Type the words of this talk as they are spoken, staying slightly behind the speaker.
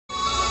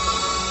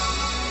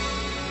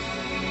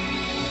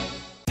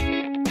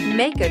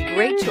Make a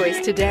great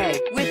choice today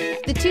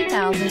with the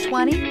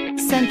 2020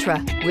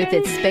 Sentra. With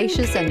its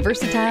spacious and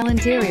versatile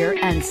interior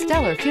and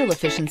stellar fuel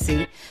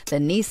efficiency, the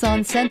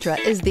Nissan Sentra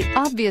is the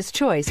obvious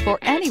choice for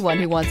anyone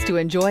who wants to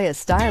enjoy a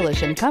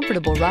stylish and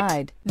comfortable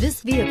ride.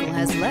 This vehicle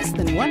has less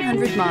than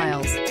 100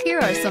 miles. Here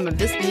are some of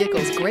this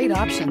vehicle's great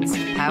options: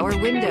 power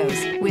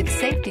windows with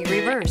safety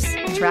reverse,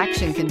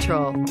 traction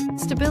control,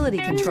 stability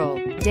control,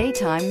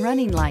 daytime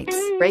running lights,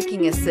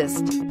 braking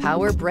assist,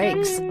 power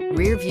brakes,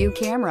 rear view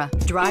camera,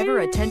 driver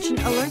attention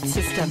alert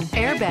system,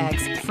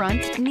 airbags,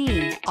 front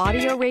knee,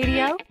 audio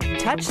radio,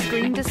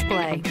 touchscreen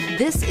display.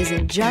 This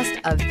isn't just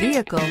a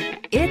vehicle,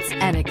 it's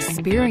an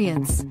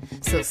experience.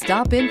 So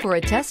stop in for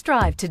a test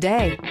drive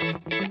today.